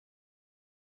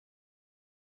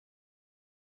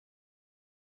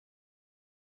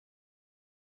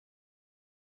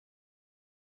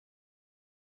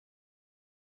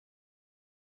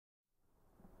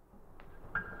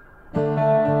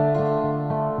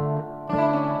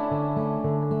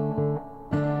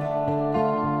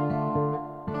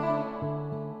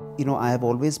I have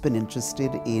always been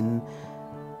interested in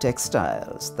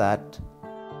textiles that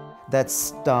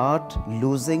start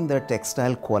losing their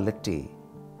textile quality,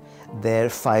 their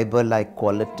fiber-like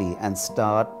quality, and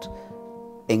start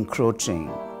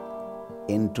encroaching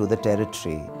into the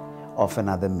territory of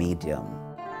another medium.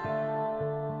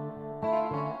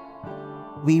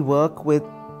 We work with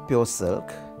pure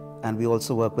silk, and we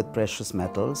also work with precious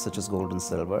metals such as gold and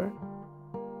silver.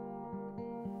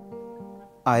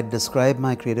 I describe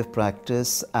my creative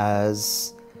practice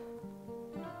as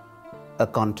a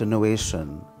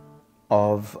continuation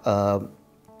of a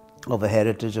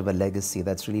heritage, of a legacy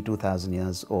that's really 2,000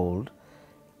 years old,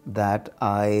 that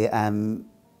I am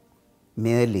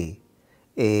merely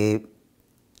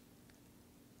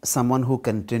someone who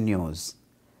continues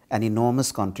an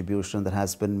enormous contribution that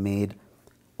has been made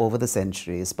over the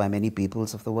centuries by many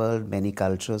peoples of the world, many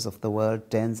cultures of the world,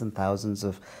 tens and thousands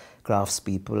of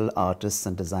craftspeople, artists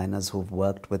and designers who've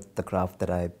worked with the craft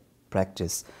that I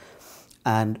practice.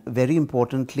 And very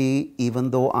importantly,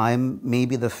 even though I'm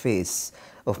maybe the face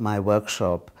of my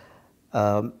workshop,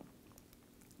 I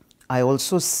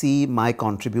also see my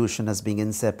contribution as being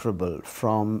inseparable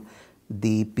from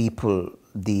the people,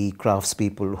 the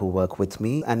craftspeople who work with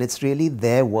me. And it's really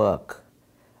their work,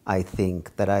 I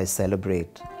think, that I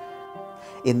celebrate.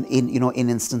 In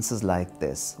instances like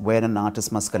this, where an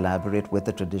artist must collaborate with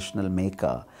a traditional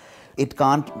maker, it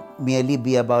can't merely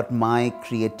be about my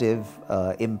creative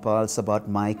impulse, about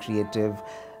my creative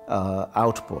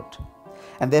output.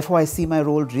 And therefore, I see my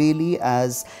role really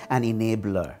as an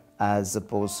enabler, as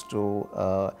opposed to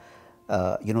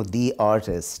the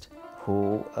artist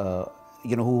who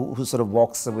who sort of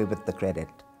walks away with the credit.